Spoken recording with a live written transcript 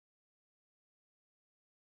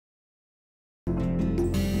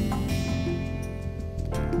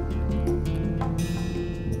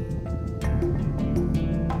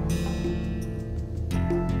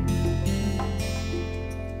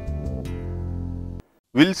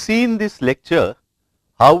We will see in this lecture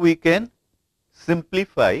how we can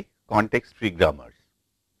simplify context free grammars.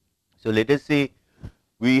 So, let us say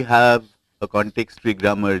we have a context free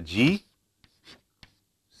grammar G,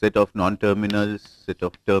 set of non-terminals, set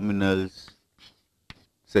of terminals,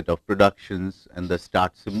 set of productions and the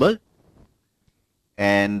start symbol,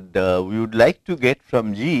 and we would like to get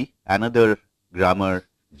from G another grammar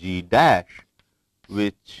G dash,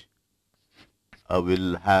 which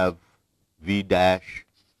will have V dash,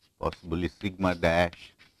 possibly sigma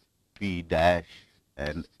dash, P dash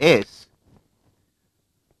and S,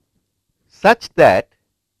 such that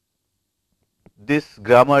this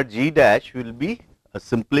grammar G dash will be a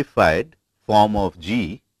simplified form of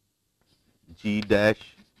G. G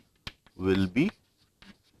dash will be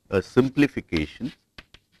a simplification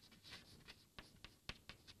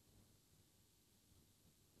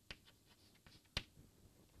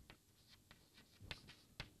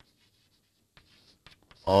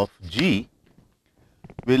of G.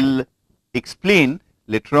 Will explain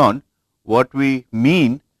later on what we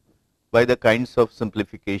mean by the kinds of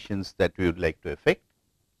simplifications that we would like to effect.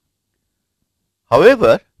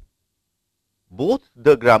 However, both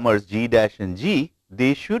the grammars G dash and G,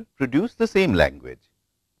 they should produce the same language.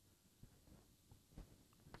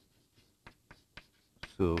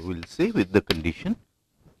 So, we will say with the condition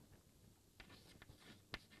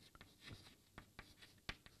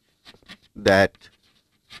that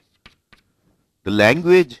the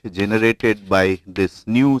language generated by this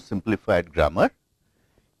new simplified grammar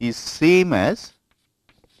is same as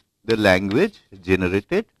the language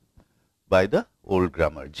generated by the old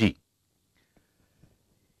grammar G.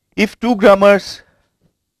 If two grammars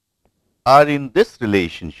are in this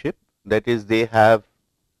relationship, that is, they have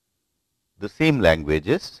the same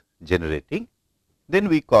languages generating, then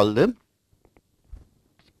we call them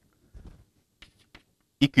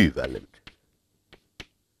equivalent.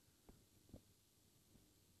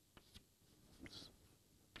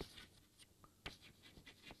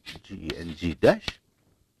 G and G dash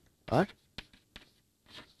are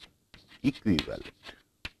equivalent.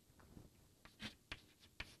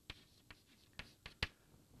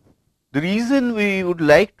 The reason we would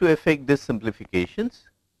like to effect these simplifications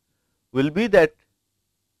will be that,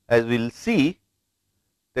 as we will see,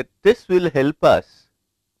 that this will help us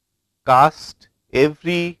cast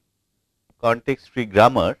every context free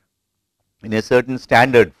grammar in a certain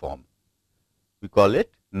standard form. We call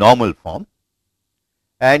it normal form,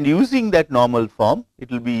 and using that normal form,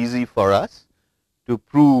 it will be easy for us to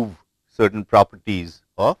prove certain properties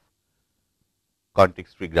of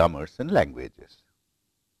context free grammars and languages.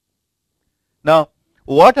 Now,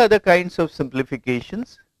 what are the kinds of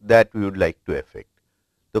simplifications that we would like to effect?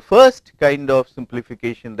 The first kind of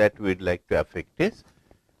simplification that we would like to effect is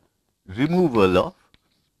removal of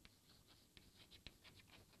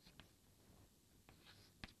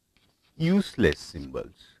useless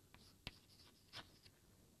symbols.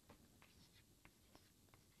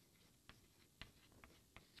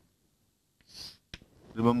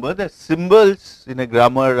 Remember, the symbols in a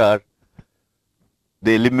grammar are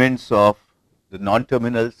the elements of the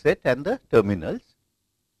non-terminal set and the terminals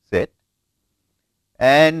set,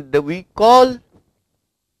 and we call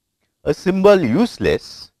a symbol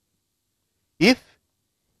useless if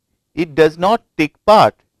it does not take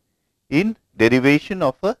part in derivation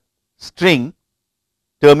of a string,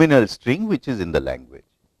 terminal string, which is in the language.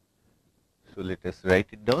 So, let us write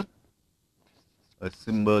it down. A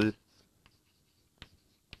symbol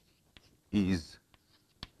is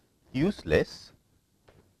useless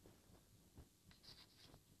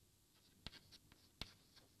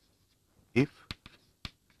if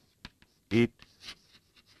it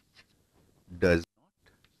does not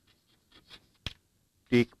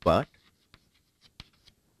take part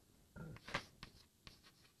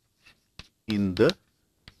in the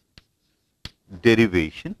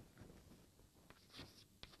derivation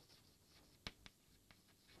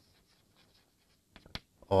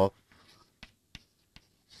of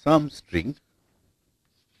some string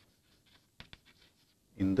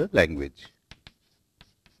in the language.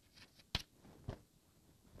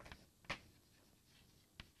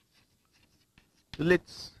 So, let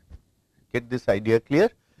us get this idea clear.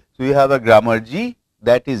 So, we have a grammar G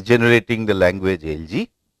that is generating the language LG.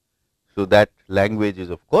 So, that language is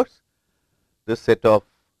of course the set of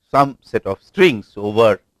some set of strings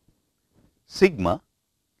over sigma,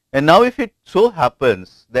 and now if it so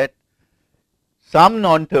happens that some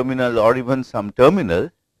non-terminal or even some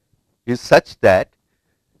terminal is such that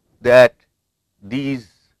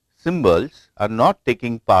these symbols are not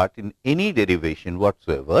taking part in any derivation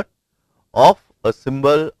whatsoever of a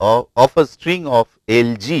symbol of a string of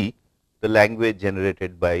LG, the language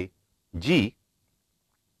generated by G,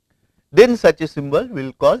 then such a symbol we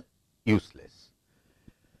will call useless.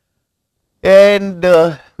 And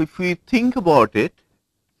if we think about it,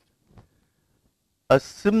 a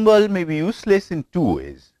symbol may be useless in two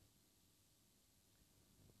ways.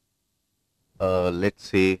 Let's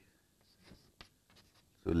say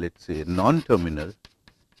non-terminal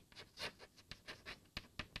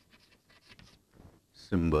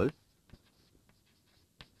symbol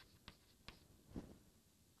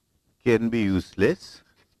can be useless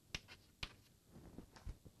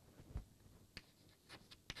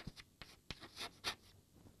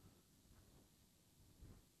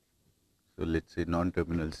so let's say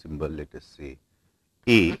non-terminal symbol, let us say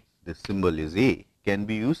A, the symbol is A, can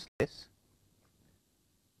be useless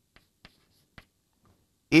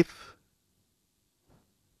if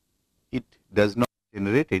it does not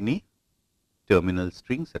generate any terminal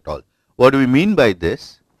strings at all. What do we mean by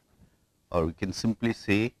this? Or we can simply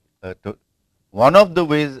say one of the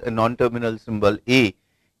ways a non-terminal symbol A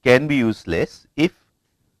can be useless if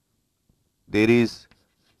there is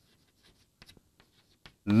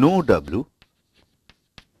no W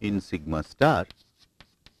in sigma star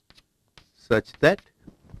such that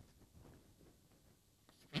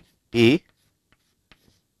A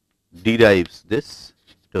derives this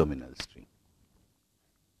terminal string.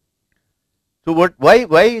 So,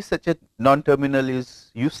 why such a non-terminal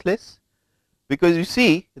is useless? Because you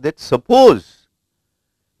see that suppose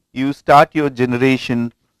you start your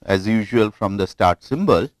generation as usual from the start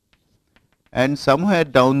symbol, and somewhere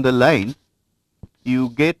down the line you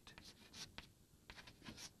get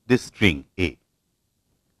this string A,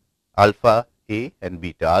 alpha A and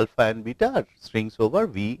beta. Alpha and beta are strings over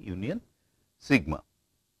V union sigma.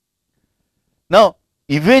 Now,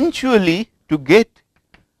 eventually to get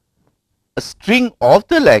a string of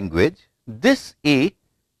the language, this A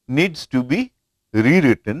needs to be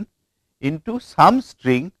rewritten into some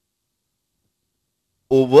string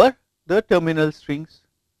over the terminal strings.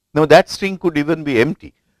 Now, that string could even be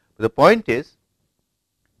empty. The point is,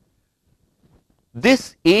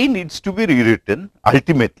 this A needs to be rewritten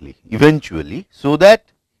ultimately, eventually, so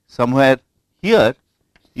that somewhere here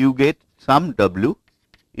you get some W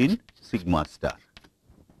in sigma star,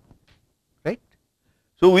 right.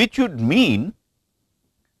 So, which would mean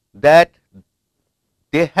that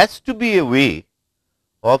there has to be a way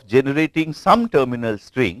of generating some terminal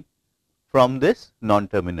string from this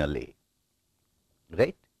non-terminal A,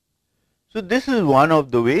 right. So, this is one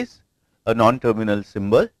of the ways a non-terminal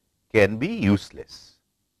symbol can be useless.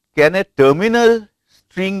 Can a terminal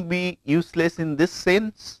string be useless in this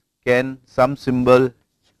sense? Can some symbol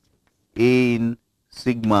A in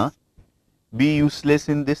sigma be useless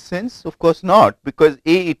in this sense? Of course not, because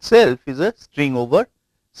A itself is a string over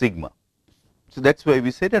sigma. So, that is why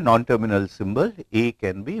we said a non-terminal symbol A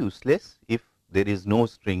can be useless if there is no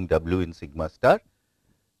string W in sigma star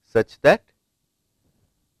such that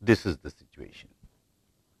this is the situation.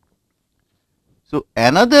 So,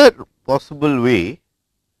 another possible way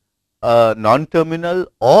a non-terminal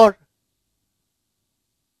or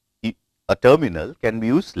a terminal can be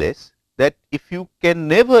useless, that if you can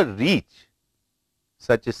never reach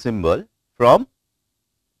such a symbol from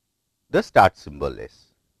the start symbol S.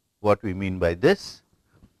 What we mean by this?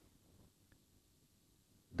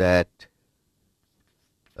 That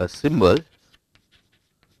a symbol,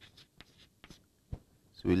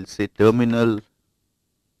 so we will say terminal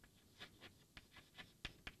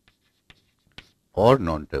or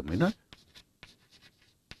non-terminal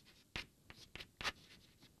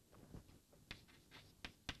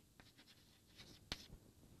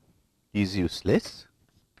is useless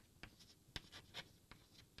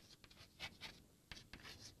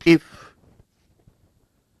if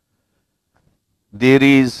there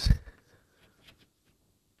is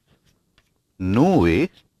no way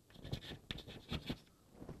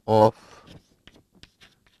of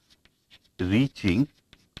reaching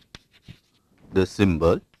the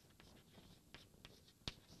symbol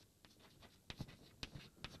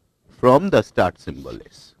from the start symbol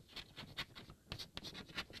S,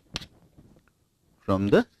 from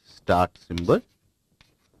the start symbol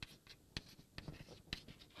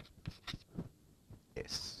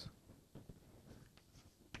S.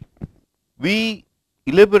 We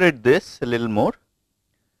elaborate this a little more.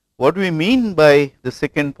 What we mean by the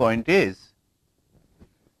second point is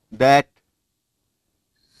that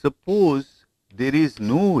suppose there is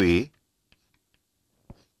no way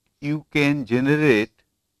you can generate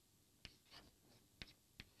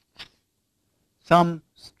some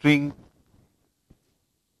string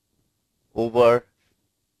over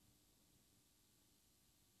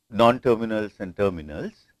non-terminals and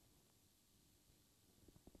terminals,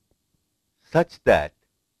 such that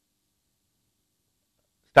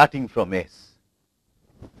starting from S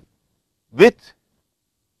with,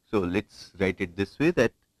 so let us write it this way,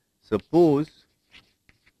 that suppose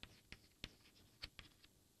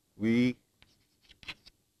we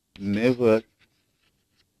never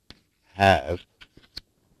have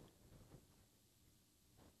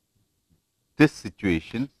this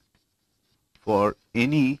situation for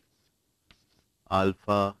any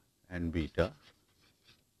alpha and beta,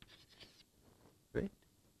 right?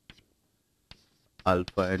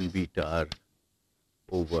 Alpha and beta are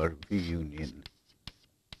over V union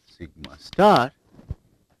sigma star,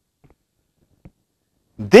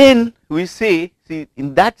 then we say, see,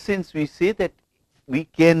 in that sense we say that we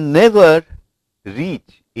can never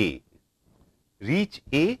reach A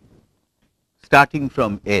starting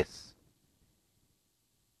from S,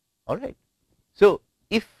 all right. So,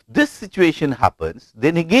 if this situation happens,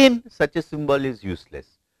 then again such a symbol is useless.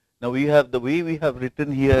 Now, we have the way we have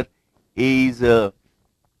written here, A is a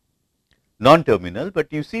non-terminal,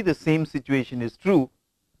 but you see the same situation is true.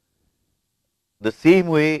 The same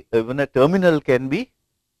way even a terminal can be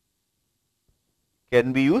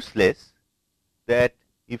useless, that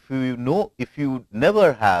if you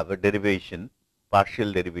never have a derivation,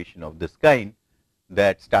 partial derivation of this kind,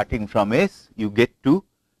 that starting from S you get to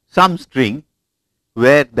some string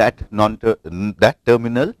where that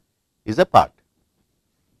terminal is a part.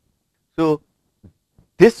 So,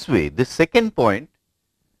 this way, the second point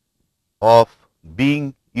of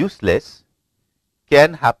being useless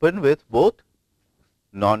can happen with both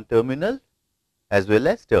non-terminal as well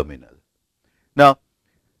as terminal. Now,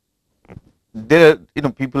 there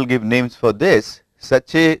are, people give names for this.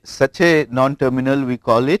 Such a non-terminal, we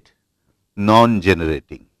call it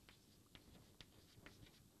non-generating.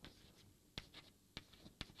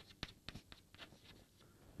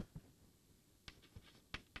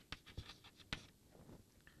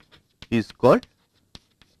 Is called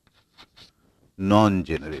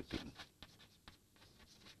non-generating.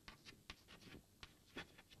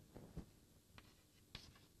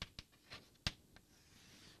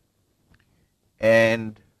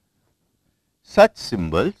 And such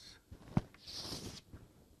symbols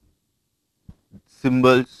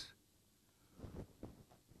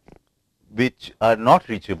which are not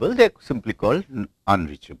reachable, they are simply called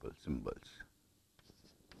unreachable symbols.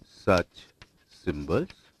 Such symbols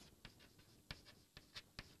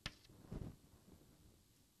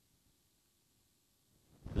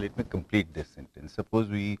let me complete this sentence. Suppose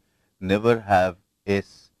we never have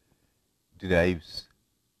S derives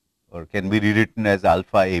or can be rewritten as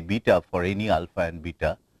alpha A beta for any alpha and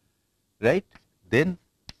beta, right? Then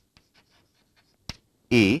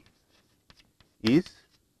A is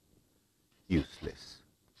useless.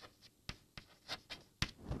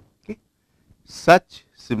 Okay. Such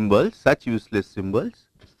symbols, such useless symbols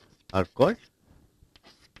are called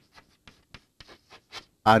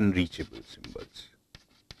unreachable symbols.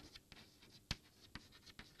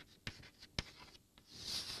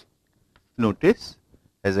 Notice,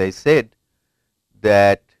 as I said,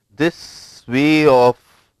 that this way of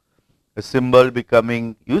a symbol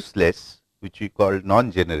becoming useless, which we call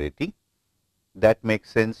non-generating, that makes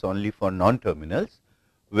sense only for non-terminals,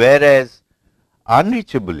 whereas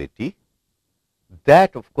unreachability,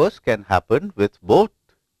 that of course can happen with both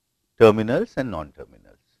terminals and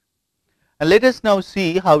non-terminals. And let us now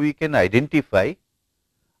see how we can identify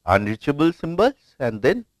unreachable symbols and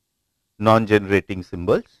then non-generating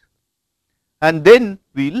symbols, and then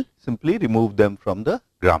we will simply remove them from the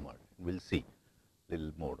grammar. We will see a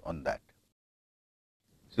little more on that.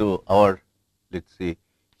 So, let us say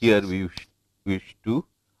here we wish to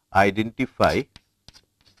identify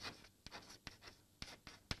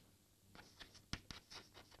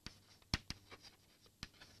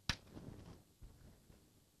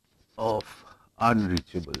of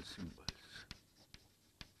unreachable symbols.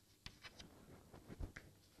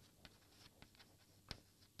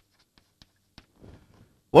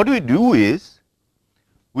 What we do is,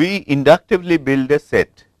 we inductively build a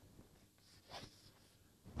set,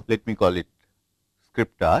 let me call it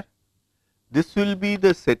script R. This will be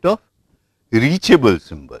the set of reachable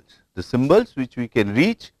symbols, the symbols which we can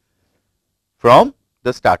reach from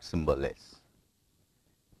the start symbol S.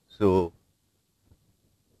 So,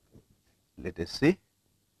 let us say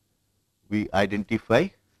we identify,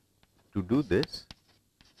 to do this,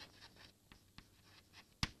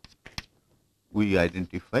 we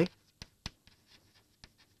identify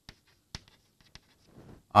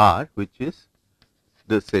R, which is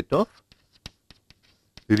the set of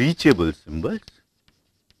reachable symbols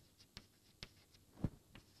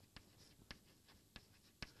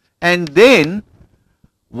and then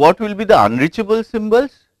What will be the unreachable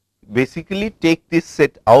symbols? Basically take this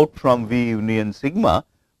set out from V union sigma,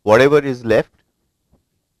 whatever is left,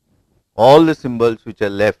 all the symbols which are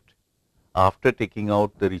left after taking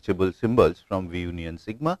out the reachable symbols from V union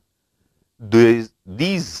sigma, these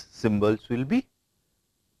symbols will be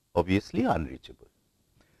obviously unreachable.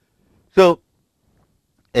 So,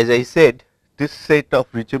 as I said, this set of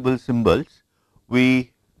reachable symbols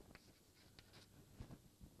we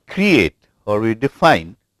create or we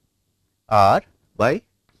define R by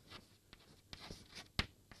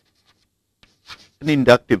an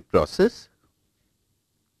inductive process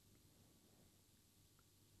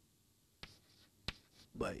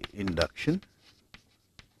by induction.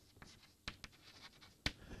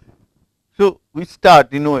 So, we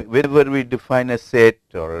start, whenever we define a set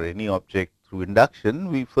or any object through induction,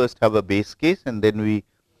 we first have a base case and then we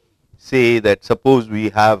say that suppose we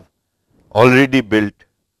have already built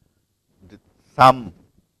some,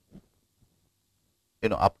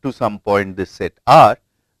 up to some point this set R,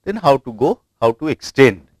 then how to go, how to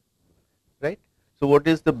extend, right. So, what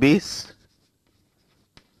is the base?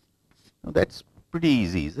 Now, that is pretty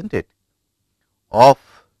easy, is not it, of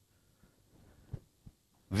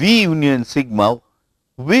V union sigma,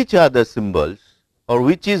 which are the symbols or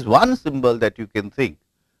which is one symbol that you can think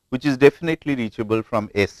which is definitely reachable from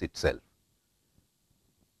S itself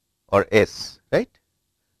or S, right.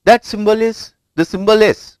 That symbol is the symbol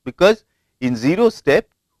S, because in 0 step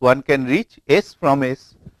one can reach S from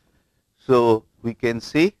S. So, we can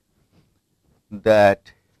say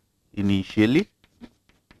that initially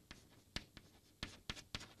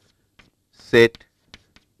set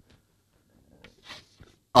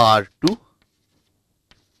R to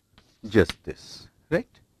just this, right.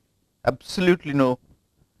 Absolutely no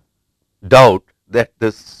doubt that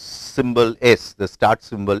the symbol S, the start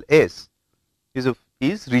symbol S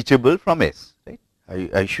is reachable from S, right.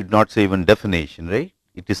 I should not say even definition, right.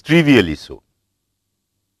 It is trivially so,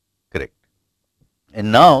 correct.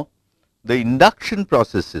 And now, the induction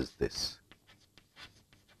process is this.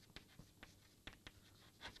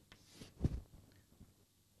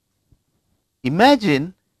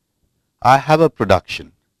 Imagine I have a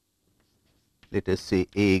production, let us say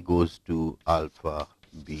A goes to alpha,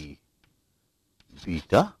 B,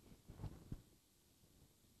 beta,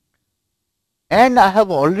 and I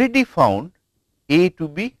have already found A to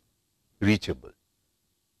be reachable.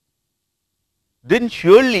 Then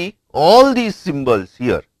surely all these symbols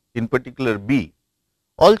here, in particular B,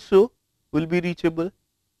 also will be reachable,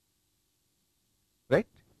 right.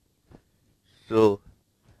 So,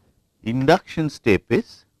 induction step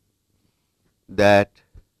is that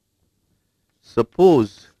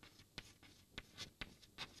suppose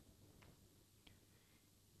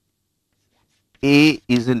A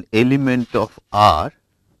is an element of R,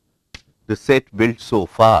 the set built so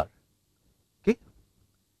far, okay.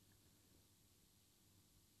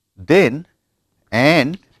 Then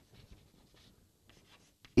and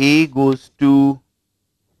A goes to,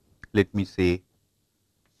 let me say,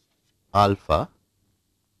 alpha,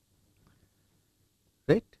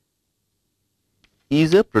 right,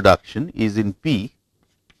 is a production, is in P,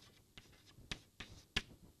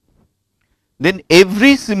 then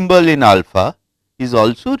every symbol in alpha is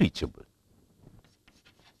also reachable.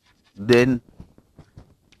 Then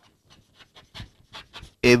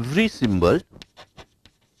every symbol,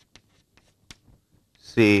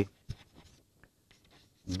 say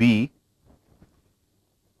B,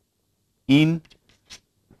 in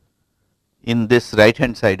this right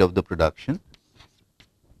hand side of the production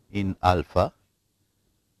in alpha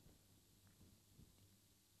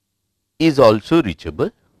is also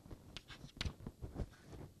reachable.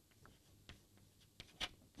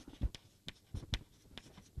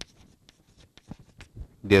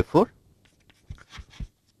 Therefore,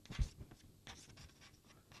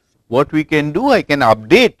 what we can do, I can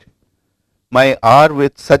update my R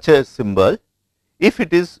with such a symbol if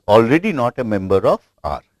it is already not a member of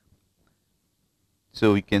R.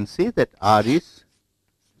 So, we can say that R is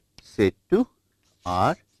set to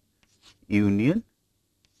R union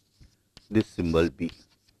this symbol B.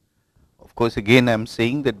 Of course, again I am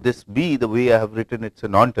saying that this B, the way I have written, it is a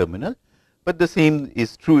non-terminal, but the same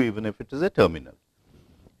is true even if it is a terminal.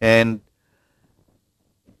 And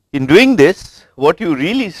in doing this, what you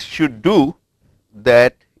really should do,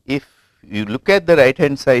 that if you look at the right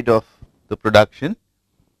hand side of the production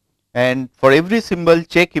and for every symbol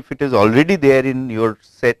check if it is already there in your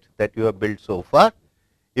set that you have built so far.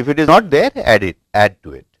 If it is not there, add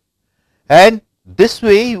to it, and this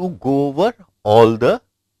way you go over all the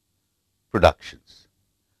productions,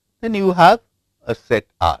 then you have a set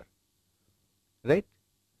R, right.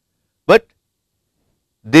 But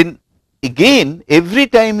then again every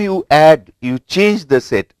time you add, you change the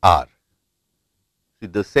set R. See,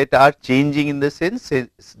 the set R changing in the sense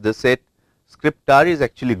the set script R is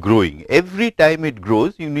actually growing. Every time it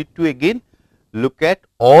grows, you need to again look at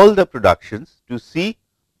all the productions to see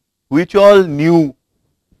which all new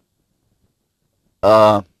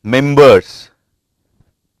members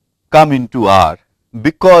come into R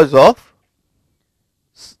because of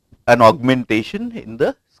an augmentation in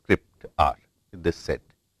the script R in this set,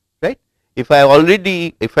 right. If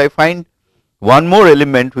I find one more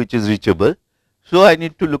element which is reachable, so I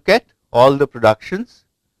need to look at all the productions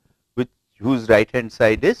whose right hand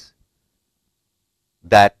side is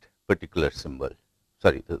that particular symbol,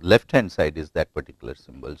 sorry, the left hand side is that particular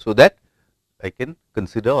symbol, so that I can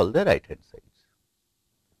consider all the right hand sides.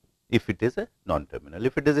 If it is a non-terminal,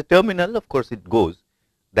 if it is a terminal, of course it goes,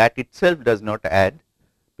 that itself does not add,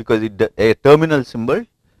 because a terminal symbol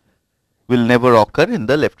will never occur in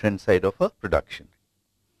the left hand side of a production.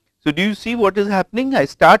 So, do you see what is happening? I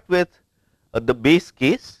start with the base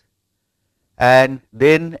case, and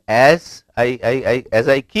then as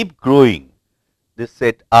I keep growing this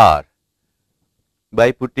set R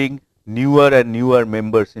by putting newer and newer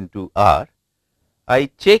members into R, I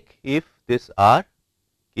check if this R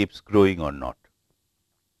keeps growing or not.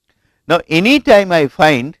 Now, any time I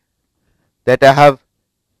find that I have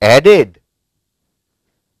added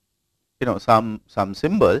some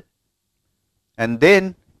symbol, and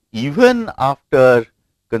then even after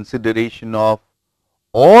consideration of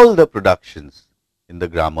all the productions in the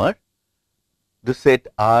grammar, the set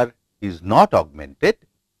R is not augmented,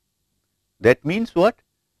 that means what?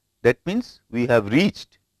 That means we have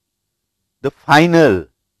reached the final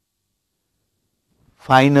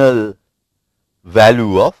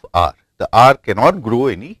value of R. The R cannot grow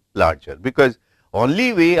any larger, because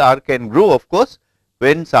only way R can grow, of course,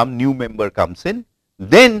 when some new member comes in,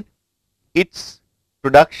 then its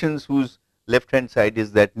productions whose left hand side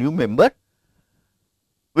is that new member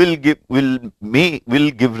will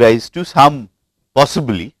give rise to some,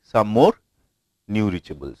 possibly some more new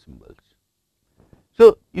reachable symbols.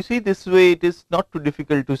 So, you see, this way it is not too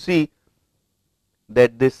difficult to see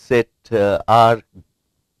that this set R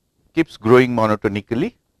keeps growing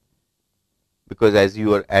monotonically, because as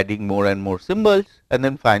you are adding more and more symbols, and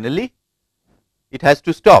then finally it has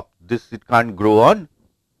to stop. It can't grow on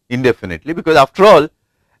indefinitely, because after all,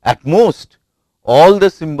 at most all the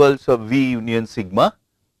symbols of V union sigma,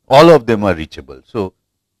 all of them are reachable. So,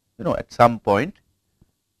 at some point,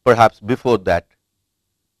 perhaps before that,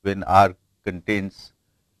 when R contains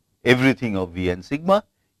everything of V and sigma,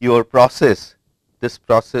 your process, this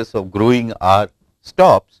process of growing R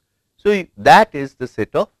stops. So, that is the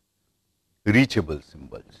set of reachable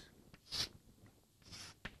symbols.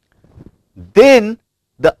 Then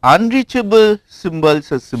the unreachable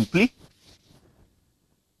symbols are simply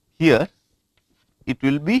here, it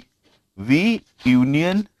will be V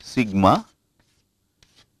union sigma,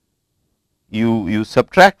 you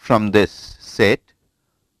subtract from this set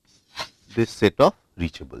of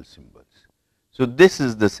reachable symbols. So, this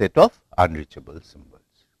is the set of unreachable symbols.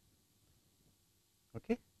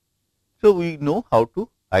 Okay. So, we know how to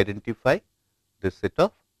identify the set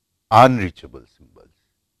of unreachable symbols.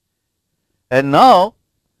 And now,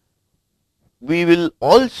 we will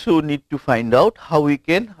also need to find out how we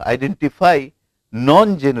can identify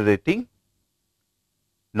non-generating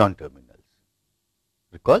non-terminals.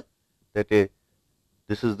 Recall that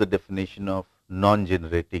this is the definition of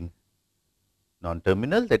non-generating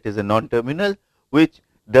non-terminal, that is a non-terminal which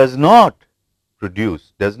does not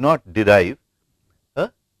produce, does not derive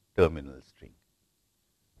a terminal string.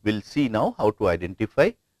 We will see now how to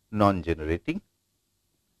identify non-generating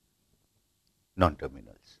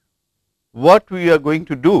non-terminals. What we are going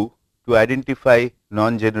to do to identify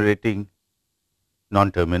non-generating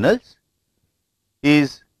non-terminals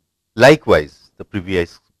is likewise the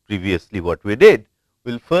previously what we did.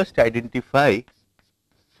 We will first identify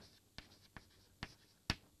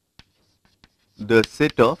the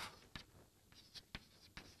set of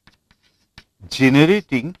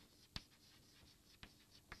generating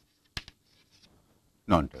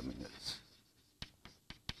non-terminals.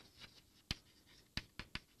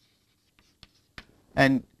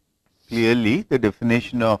 And clearly, the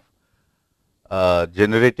definition of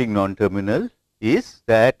generating non-terminal is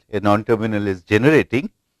that a non-terminal is generating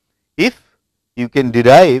if you can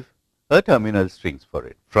derive a terminal strings for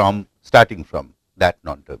it from starting from that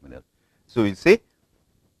non-terminal. So, we say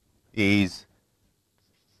is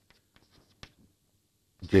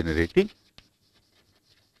generating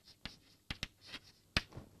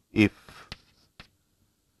if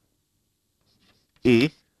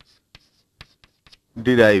A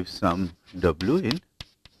derive some W in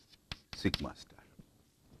sigma star.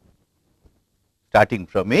 Starting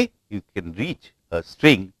from A, you can reach a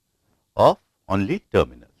string of only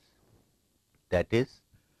terminals, that is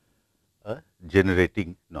a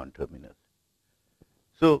generating non-terminal.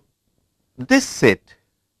 So, this set,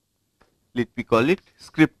 let me call it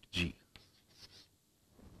script G,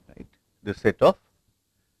 right, the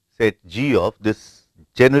set G of this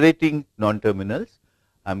generating non-terminals,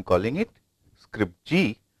 I am calling it script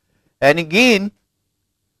G, and again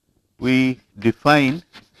we define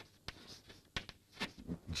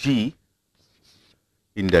G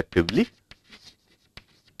inductively,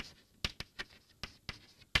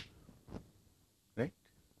 right.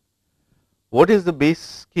 What is the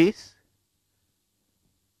base case?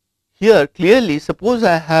 Here clearly, suppose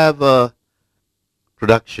I have a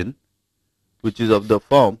production which is of the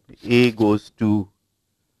form A goes to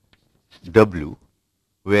W,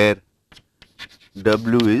 where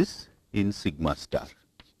W is in sigma star,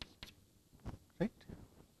 right.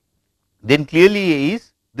 Then clearly A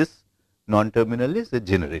is this non-terminal is a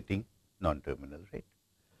generating non-terminal, right.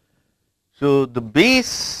 So, the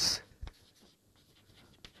base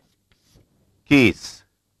case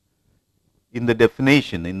in the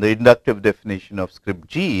definition, in the inductive definition of script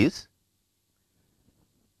G is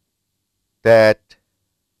that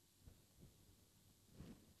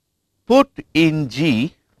put in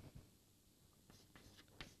G,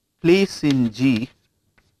 place in G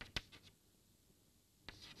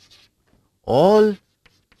all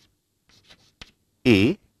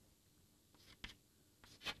A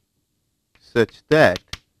such that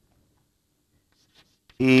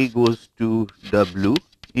A goes to W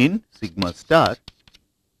in sigma star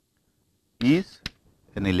is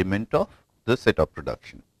an element of the set of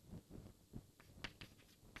production.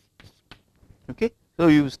 Okay. So,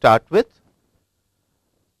 you start with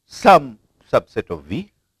some subset of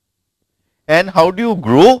V, and how do you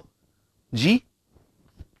grow G?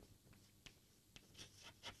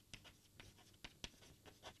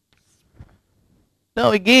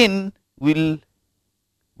 Now, again we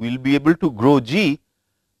will be able to grow G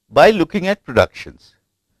by looking at productions.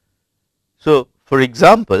 So, for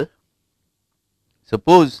example,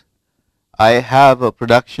 suppose I have a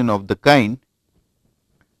production of the kind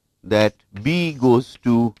that B goes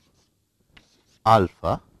to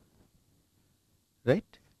alpha, right,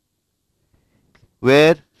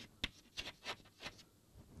 where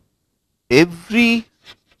every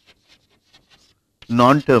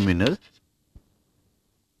non-terminal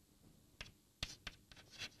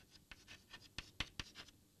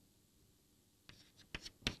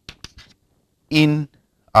in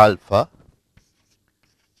alpha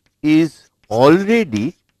is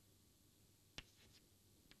already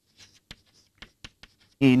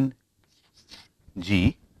in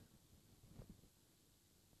G,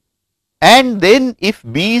 and then if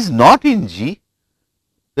B is not in G,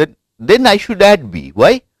 then I should add B.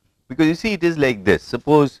 Why? Because you see it is like this.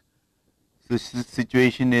 Suppose this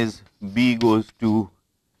situation is B goes to,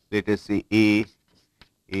 let us say, A,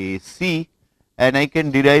 C, and I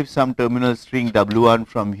can derive some terminal string W1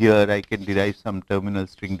 from here, I can derive some terminal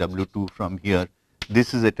string W2 from here,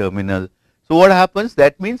 this is a terminal. So, what happens?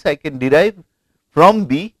 That means I can derive from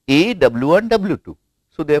B A, W1, W2.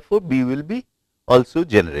 So, therefore, B will be also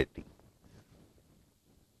generating,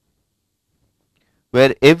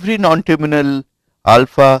 where every non-terminal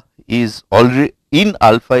alpha is already in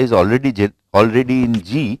alpha is already in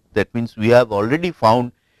G. That means, we have already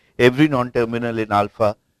found every non-terminal in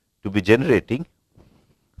alpha to be generating.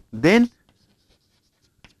 Then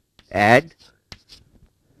add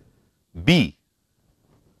B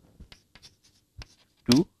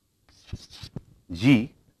to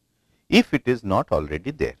G if it is not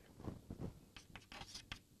already there,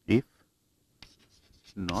 if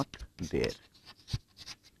not there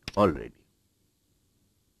already.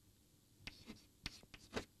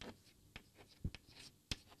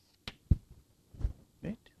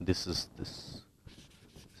 Right? This is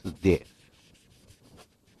there.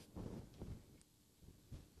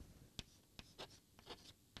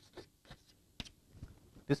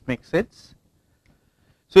 This makes sense.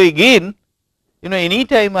 So, again, any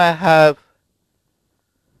time I have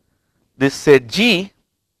this set G,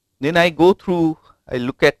 then I go through, I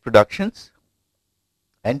look at productions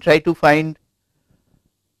and try to find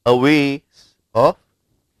a way of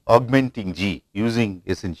augmenting G using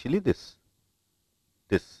essentially this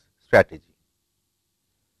strategy.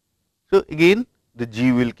 So, again the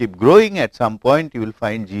G will keep growing. At some point you will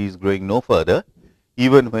find G is growing no further,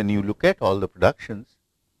 even when you look at all the productions,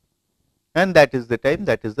 and that is the time,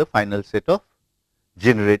 that is the final set of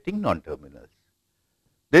generating non-terminals.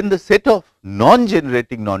 then the set of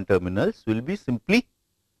non-generating non-terminals will be simply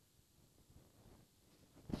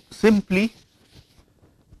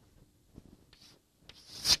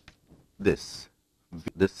this,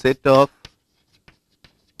 the set of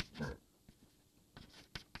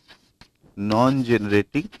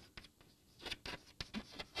non-generating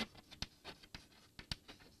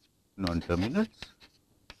non-terminals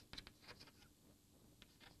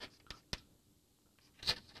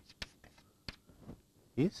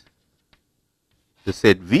is the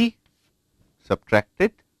set V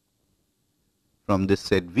subtracted from this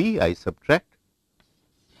set V, I subtract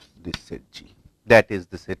this set G. That is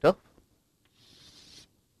the set of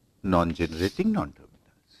non-generating non-terminals.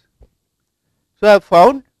 So, I have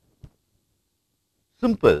found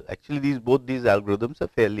simple, actually both these algorithms are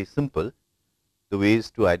fairly simple, the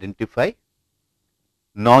ways to identify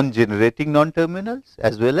non-generating non-terminals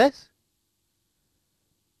as well as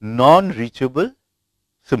non-reachable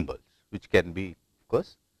symbols, which can be of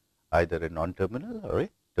course either a non-terminal or a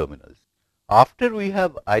terminal. After we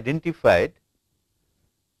have identified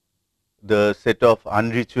the set of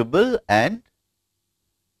unreachable and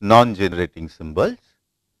non-generating symbols,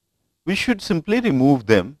 we should simply remove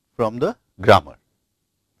them from the grammar.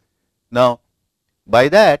 Now, by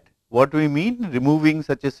that what we mean, removing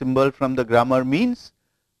such a symbol from the grammar means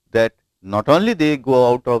that not only they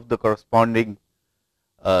go out of the corresponding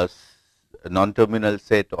non-terminal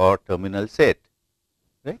set or terminal set,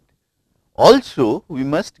 right. Also, we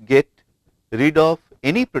must get rid of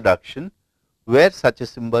any production where such a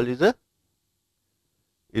symbol is a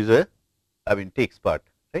takes part,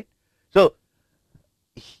 right. So,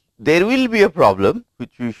 there will be a problem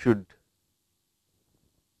which we should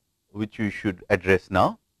address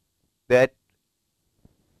now, that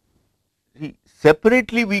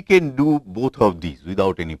separately we can do both of these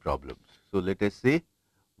without any problems. So, let us say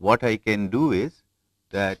what I can do is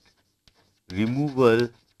that removal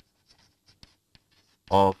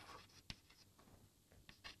of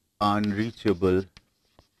unreachable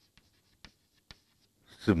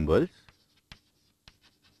symbols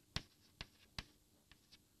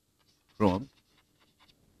from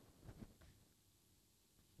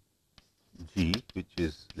G, which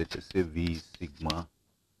is let us say V sigma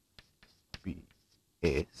P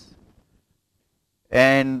S,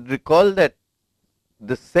 and recall that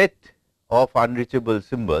the set of unreachable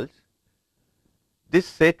symbols, this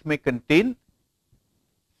set may contain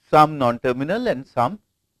some non-terminal and some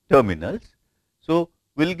terminals. So,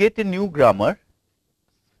 we will get a new grammar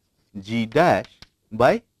G dash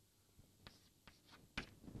by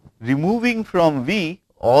removing from V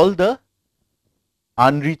all the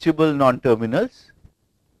unreachable non-terminals.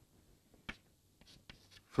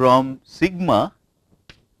 From sigma,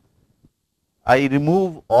 I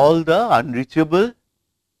remove all the unreachable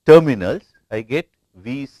terminals, I get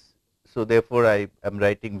V. So, therefore, I am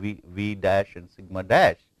writing V dash and sigma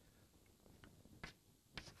dash.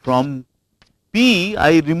 From P,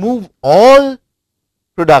 I remove all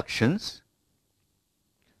productions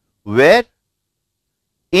where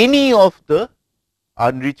any of the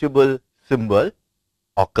unreachable symbol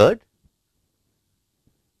occurred,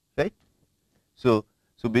 right. So,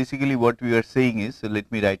 basically what we are saying is, so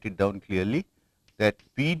let me write it down clearly, that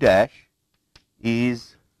P dash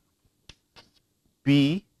is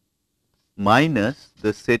P minus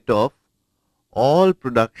the set of all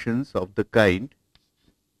productions of the kind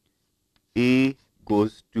A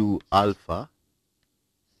goes to alpha,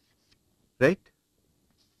 right,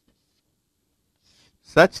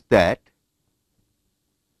 such that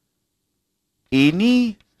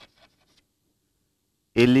any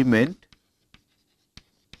element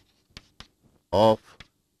of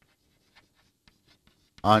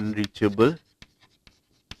unreachable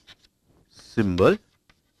symbol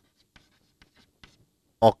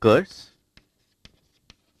occurs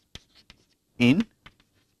in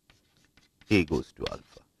A goes to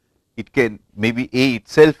alpha. It can maybe A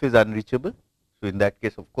itself is unreachable. So, in that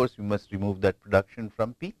case of course, we must remove that production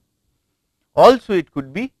from P. Also it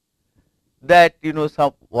could be that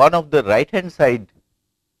one of the right hand side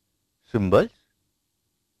symbols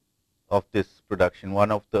of this production,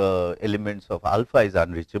 one of the elements of alpha is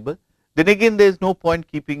unreachable, then again there is no point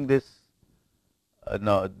keeping this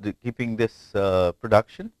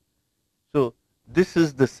production. So, this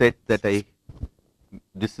is the set that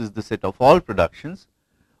this is the set of all productions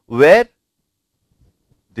where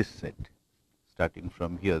this set, starting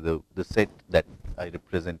from here, the set that I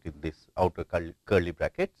represent in this outer curly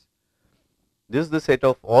brackets, this is the set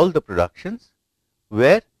of all the productions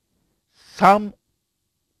where some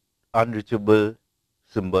unreachable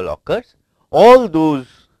symbol occurs. All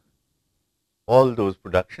those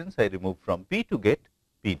productions I remove from P to get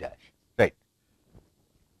P dash, right.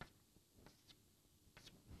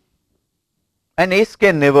 And S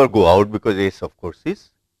can never go out because S of course is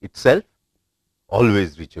itself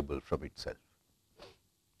always reachable from itself,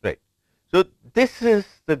 right. So, this is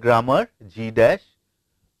the grammar G dash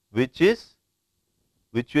which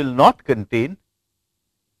will not contain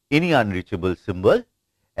any unreachable symbol,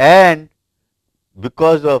 and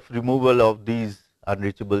because of removal of these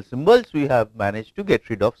unreachable symbols we have managed to get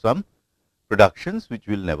rid of some productions which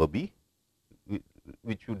will never be,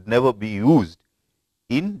 which would never be used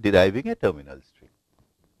in deriving a terminal string,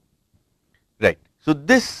 right. So,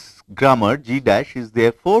 this grammar G dash is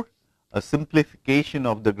therefore a simplification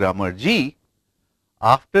of the grammar G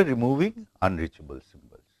after removing unreachable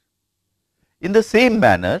symbols. In the same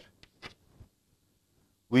manner,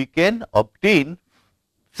 we can obtain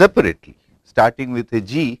separately, starting with a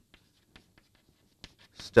G,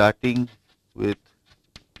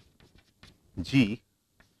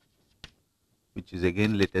 which is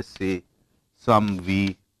again let us say some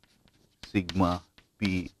V sigma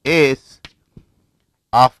P S,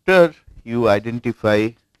 after you identify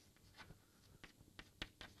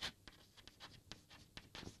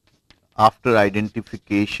after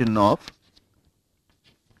identification of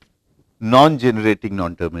non-generating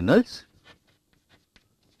non-terminals,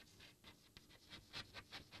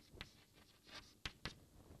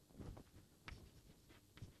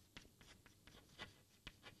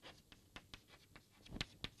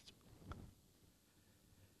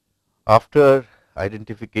 after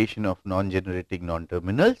identification of non-generating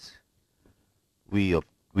non-terminals, we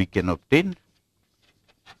can obtain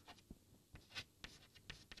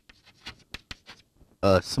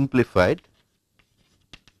a simplified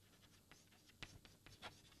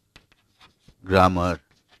grammar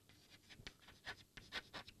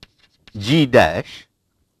G dash,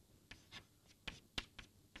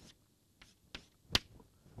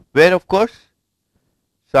 where of course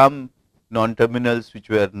some non-terminals which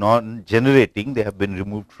were non-generating, they have been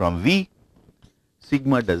removed from V.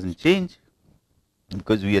 Sigma does not change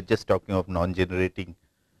because we are just talking of non-generating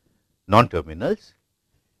non-terminals.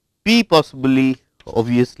 P possibly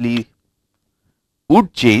obviously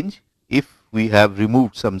would change if we have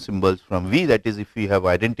removed some symbols from V, that is if we have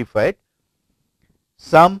identified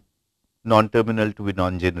some non-terminal to be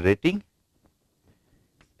non-generating,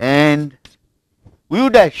 and we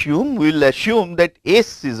will assume that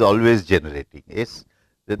S is always generating. S,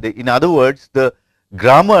 in other words, the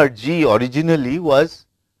grammar G originally was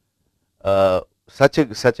such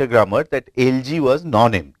a grammar that LG was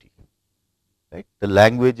non-empty, right. The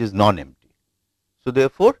language is non-empty. So,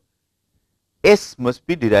 therefore, S must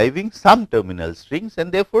be deriving some terminal strings,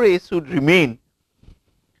 and therefore, S would remain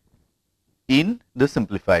in the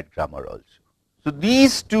simplified grammar also. So,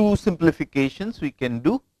 these two simplifications we can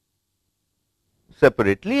do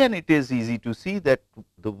separately, and it is easy to see that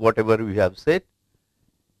whatever we have said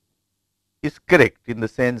is correct, in the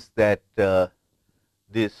sense that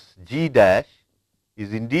this G dash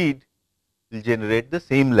is indeed will generate the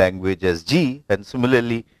same language as G, and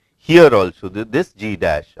similarly here also this G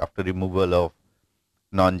dash after removal of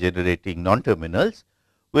non-generating non-terminals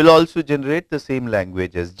will also generate the same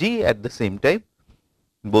language as G. At the same time,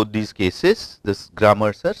 in both these cases this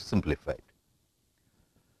grammars are simplified.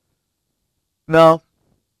 Now,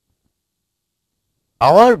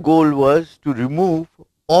 our goal was to remove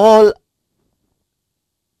all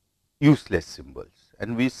useless symbols,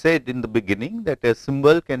 and we said in the beginning that a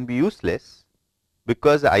symbol can be useless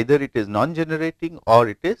because either it is non-generating or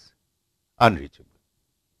it is unreachable.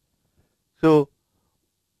 So,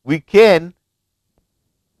 we can,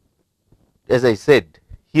 as I said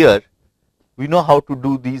here, we know how to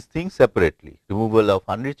do these things separately, removal of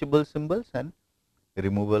unreachable symbols and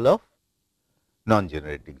removal of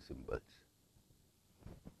non-generating symbols.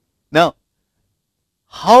 Now,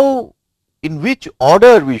 how, in which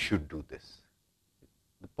order we should do this?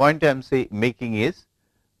 The point I am making is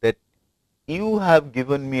that you have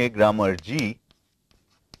given me a grammar G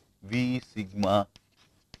V sigma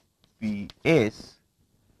P S.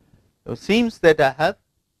 Now, seems that I have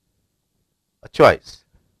a choice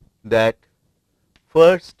that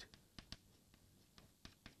first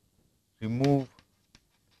remove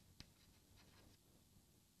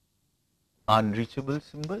unreachable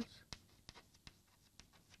symbols,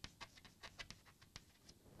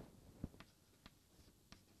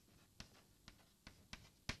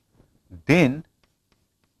 then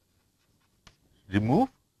remove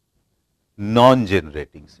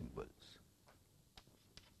non-generating symbols.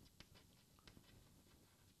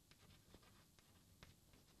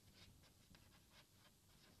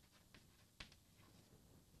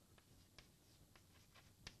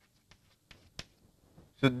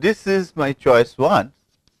 So, this is my choice 1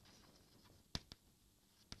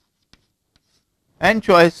 and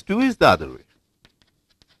choice 2 is the other way.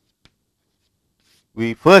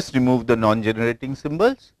 We first remove the non-generating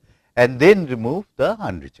symbols and then remove the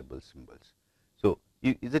unreachable symbols. So,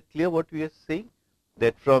 is it clear what we are saying,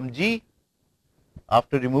 that from G,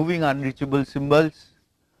 after removing unreachable symbols,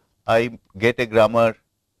 I get a grammar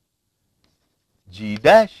G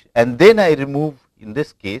dash and then I remove, in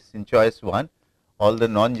this case in choice 1, all the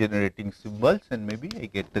non-generating symbols and maybe I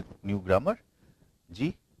get the new grammar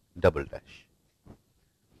G double dash.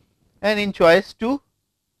 And in choice 2,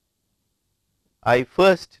 I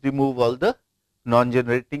first remove all the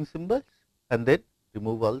non-generating symbols and then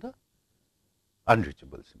remove all the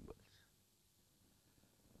unreachable symbols.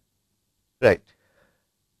 Right.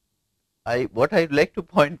 What I would like to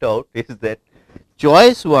point out is that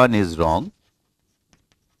choice 1 is wrong,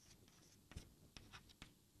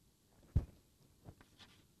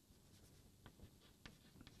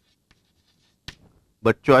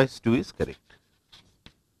 but choice 2 is correct.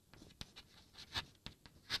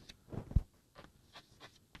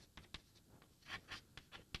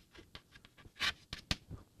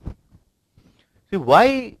 See,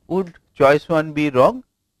 why would choice 1 be wrong?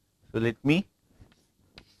 So, let me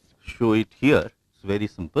show it here. It is very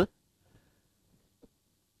simple.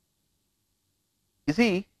 You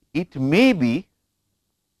see, it may be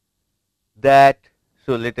that,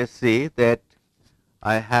 so let us say that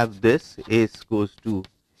I have this S goes to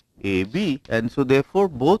A B, and so therefore,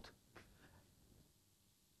 both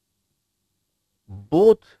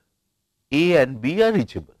A and B are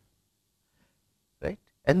reachable, right.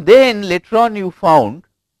 And then later on you found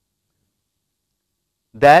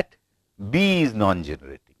that B is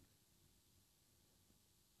non-generating.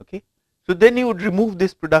 Okay. So, then you would remove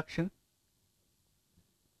this production.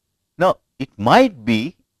 Now, it might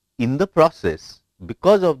be in the process,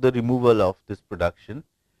 because of the removal of this production,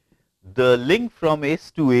 the link from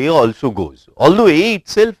S to A also goes, although A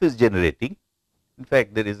itself is generating. In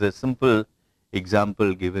fact, there is a simple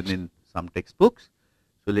example given in some textbooks.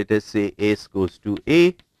 So, let us say S goes to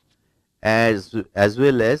A as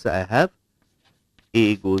well as I have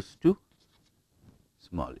A goes to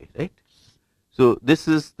small a, right. So, this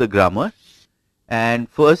is the grammar, and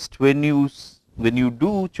first when you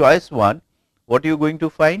do choice 1, what you are going to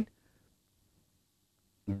find,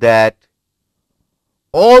 that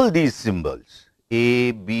all these symbols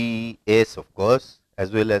A, B, S of course,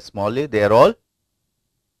 as well as small a, they are all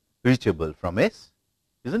reachable from S,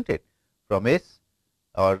 is not it, from S,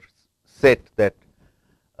 or set that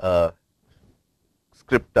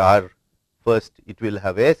script R, first it will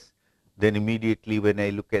have S, then immediately when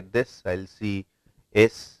I look at this, I will see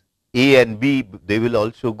S, A and B, they will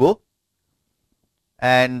also go,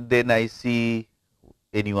 and then I see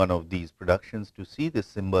any one of these productions to see this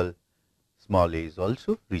symbol small a is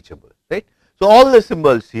also reachable, right. So, all the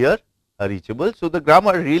symbols here are reachable. So, the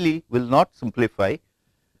grammar really will not simplify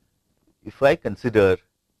if I consider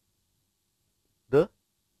the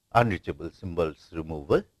unreachable symbols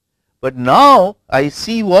removal. But now I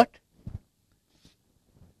see what?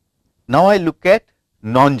 Now I look at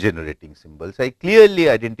non-generating symbols. I clearly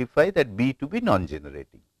identify that B to be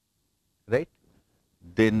non-generating, right.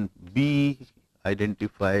 Then B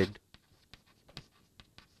identified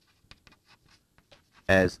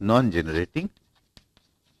as non-generating.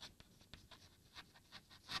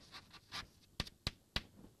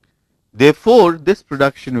 Therefore, this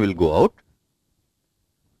production will go out,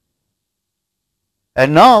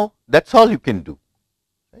 and now that is all you can do,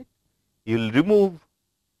 right. You will remove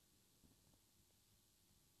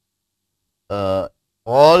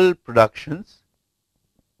all productions,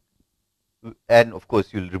 and of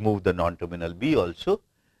course, you will remove the non-terminal B also,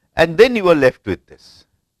 and then you are left with this.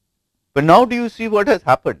 But now do you see what has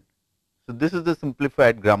happened? So, this is the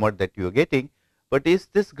simplified grammar that you are getting, but is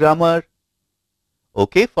this grammar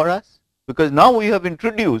okay for us? Because now we have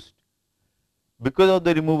introduced, because of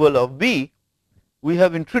the removal of B, we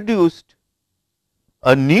have introduced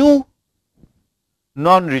a new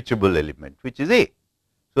non-reachable element, which is A.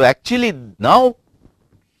 So, actually now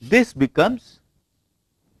this becomes,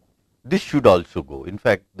 this should also go. In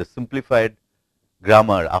fact, the simplified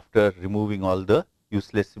grammar after removing all the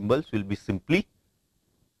useless symbols will be simply,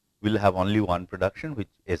 will have only one production, which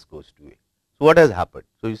S goes to A. So, what has happened?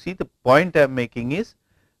 So, you see the point I am making is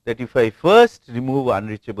that if I first remove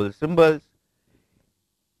unreachable symbols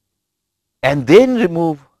and then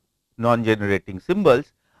remove non-generating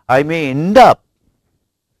symbols, I may end up,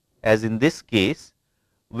 as in this case,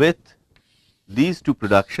 with these two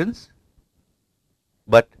productions,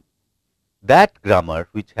 but that grammar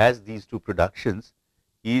which has these two productions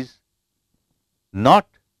is not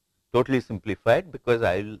totally simplified, because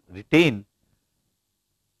I will retain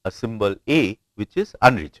a symbol A which is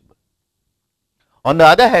unreachable. On the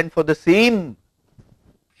other hand, for the same,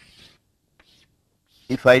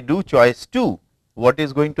 if I do choice 2, what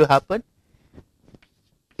is going to happen?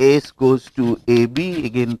 S goes to AB,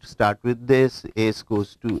 again start with this, S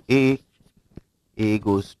goes to A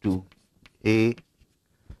goes to A.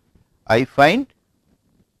 I find,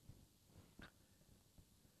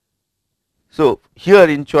 so here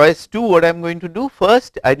in choice 2, what I am going to do?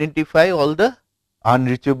 First, identify all the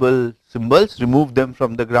unreachable symbols, remove them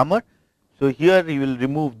from the grammar. So here you will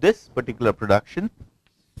remove this particular production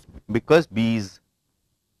because B is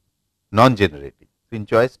non-generating. So in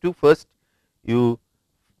choice 2, first you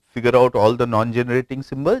figure out all the non-generating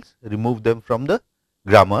symbols, remove them from the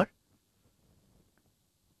grammar,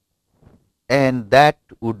 and that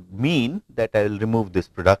would mean that I will remove this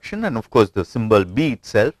production, and of course the symbol B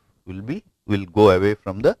itself will go away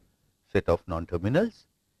from the set of non-terminals,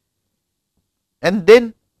 and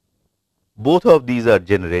then both of these are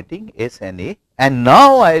generating S and A, and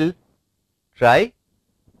now I will try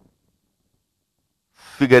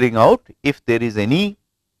figuring out if there is any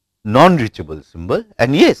non-reachable symbol,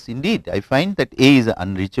 and yes, indeed I find that A is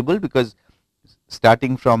unreachable, because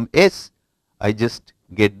starting from S I just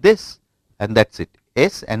get this, and that is it.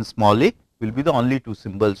 S and small a will be the only two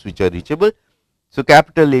symbols which are reachable. So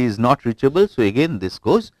capital A is not reachable, so again this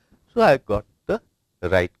goes. So I got the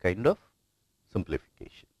right kind of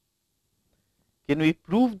simplification. Can we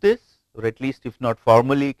prove this, or at least if not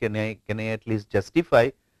formally, can I at least justify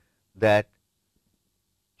that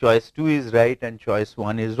choice 2 is right and choice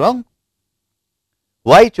 1 is wrong?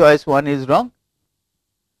 Why choice 1 is wrong?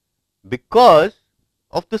 Because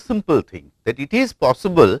of the simple thing that it is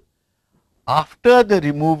possible after the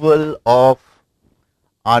removal of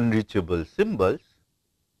unreachable symbols,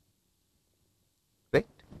 right.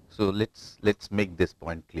 So let's make this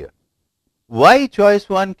point clear. Why choice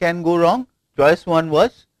 1 can go wrong? Choice 1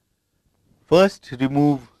 was first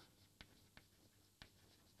remove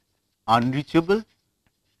unreachable,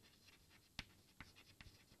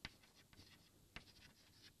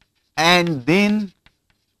 and then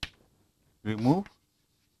remove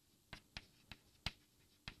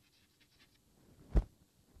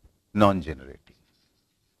non-generating.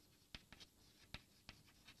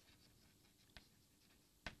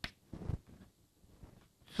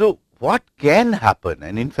 So what can happen,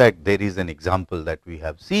 and in fact there is an example that we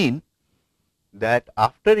have seen, that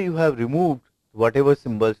after you have removed whatever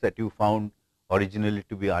symbols that you found originally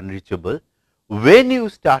to be unreachable, when you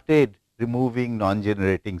started removing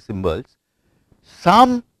non-generating symbols,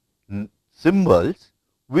 some symbols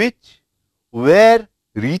which were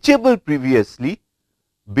reachable previously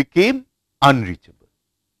became unreachable,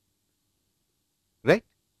 right.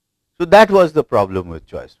 So that was the problem with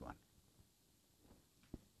choice 1.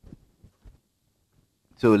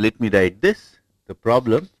 So let me write this. The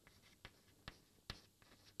problem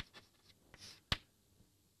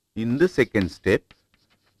in the second step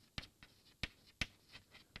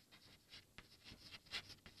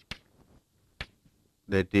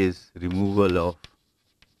that is removal of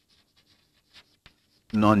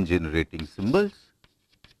non-generating symbols,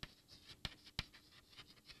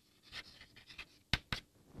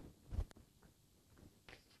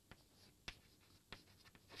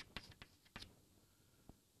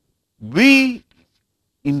 we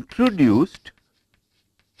introduced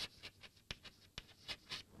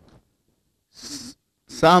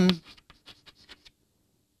some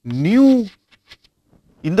new,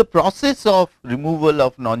 in the process of removal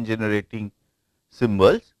of non-generating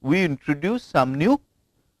symbols, we introduced some new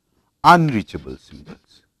unreachable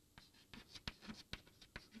symbols.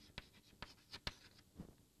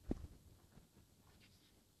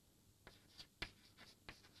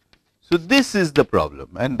 So this is the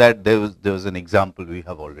problem, and that there was an example we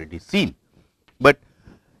have already seen. But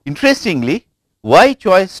interestingly, why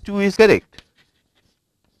choice 2 is correct?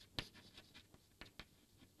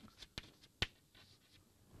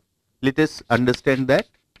 Let us understand that,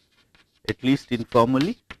 at least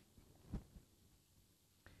informally.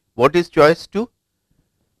 What is choice 2?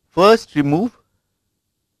 First remove,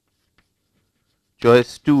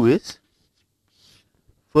 choice 2 is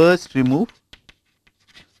first remove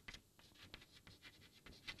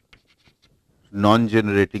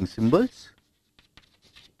non-generating symbols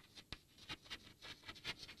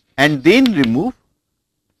and then remove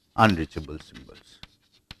unreachable symbols.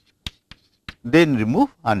 Then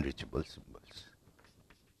remove unreachable symbols.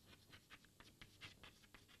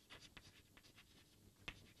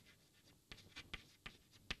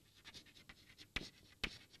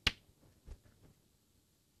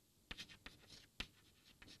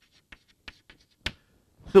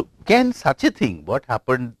 can such a thing, what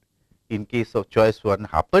happened in case of choice 1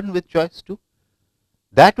 happen with choice 2?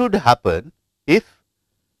 That would happen if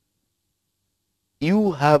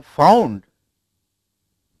you have found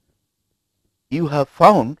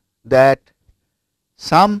that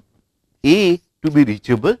some A to be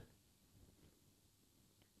reachable,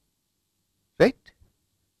 right,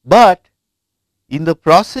 but in the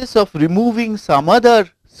process of removing some other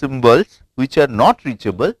symbols which are not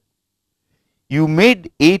reachable, you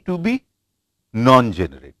made A to be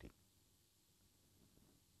non-generating,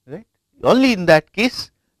 right. Only in that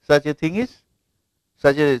case such a thing is,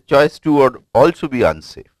 such a choice 2 would also be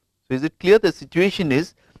unsafe. So, is it clear? The situation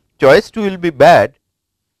is choice 2 will be bad,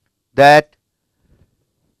 that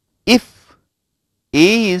if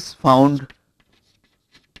A is found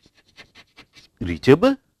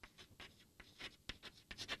reachable,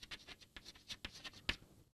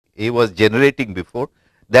 A was generating before,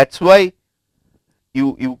 that is why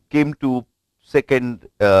you came to second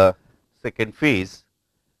phase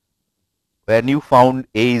when you found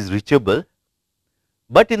A is reachable,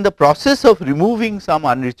 but in the process of removing some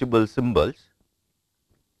unreachable symbols,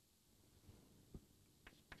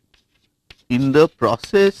 in the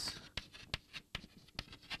process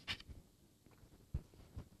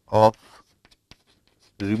of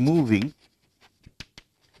removing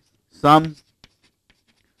some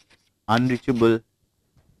unreachable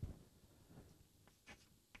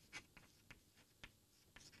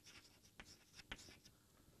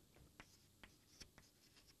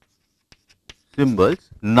symbols,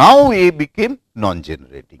 now A became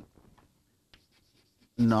non-generating.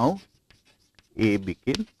 Now A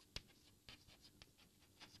became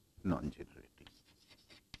non-generating.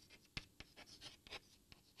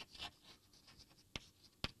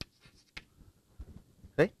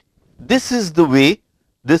 Right. This is the way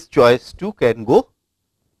this choice 2 can go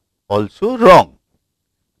also wrong.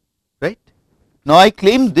 Right. Now, I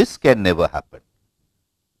claim this can never happen.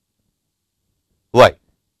 Why?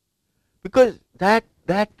 Because that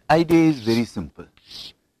idea is very simple.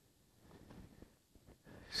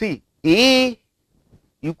 See, A,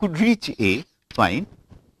 you could reach A, fine,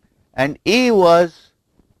 and A was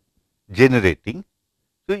generating.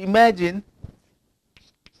 So, imagine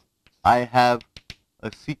I have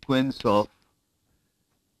a sequence of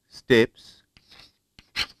steps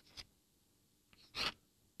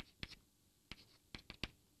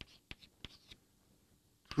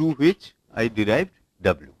through which I derived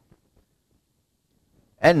W.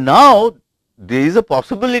 And now, there is a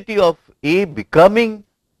possibility of A becoming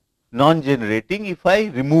non-generating if I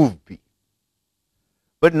remove B.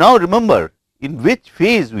 But now remember, in which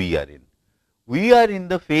phase we are in? We are in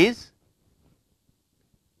the phase,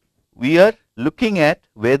 we are looking at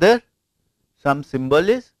whether some symbol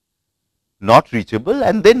is not reachable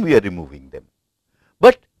and then we are removing them.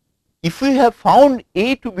 But if we have found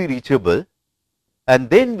A to be reachable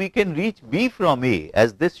and then we can reach B from A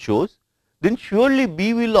as this shows, then surely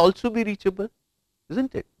B will also be reachable,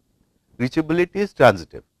 isn't it? Reachability is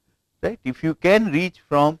transitive, right. If you can reach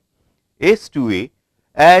from S to A,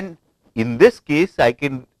 and in this case I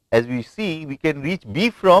can, as we see, we can reach B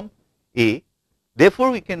from A, therefore,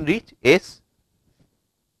 we can reach S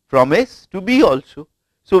from S to B also.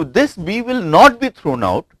 So, this B will not be thrown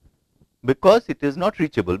out because it is not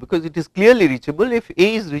reachable, because it is clearly reachable. If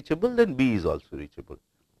A is reachable, then B is also reachable.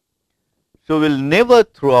 So, we will never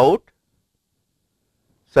throw out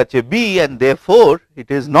such a B, and therefore, it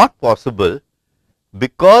is not possible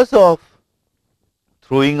because of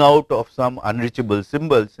throwing out of some unreachable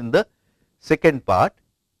symbols in the second part,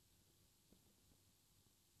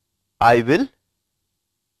 I will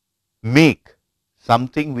make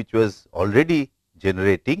something which was already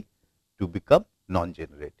generating to become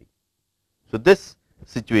non-generating. So, this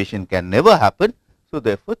situation can never happen. So,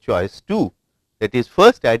 therefore, choice 2, that is,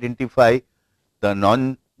 first identify the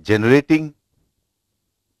non-generating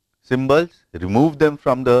symbols, remove them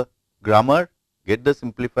from the grammar, get the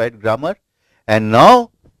simplified grammar, and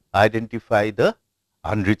now identify the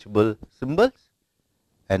unreachable symbols,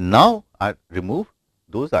 and now I remove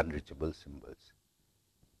those unreachable symbols.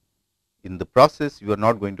 In the process, you are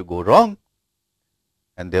not going to go wrong,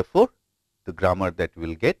 and therefore, the grammar that we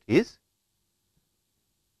will get is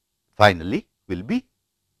finally will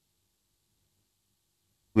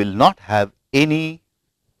not have any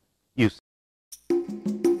use.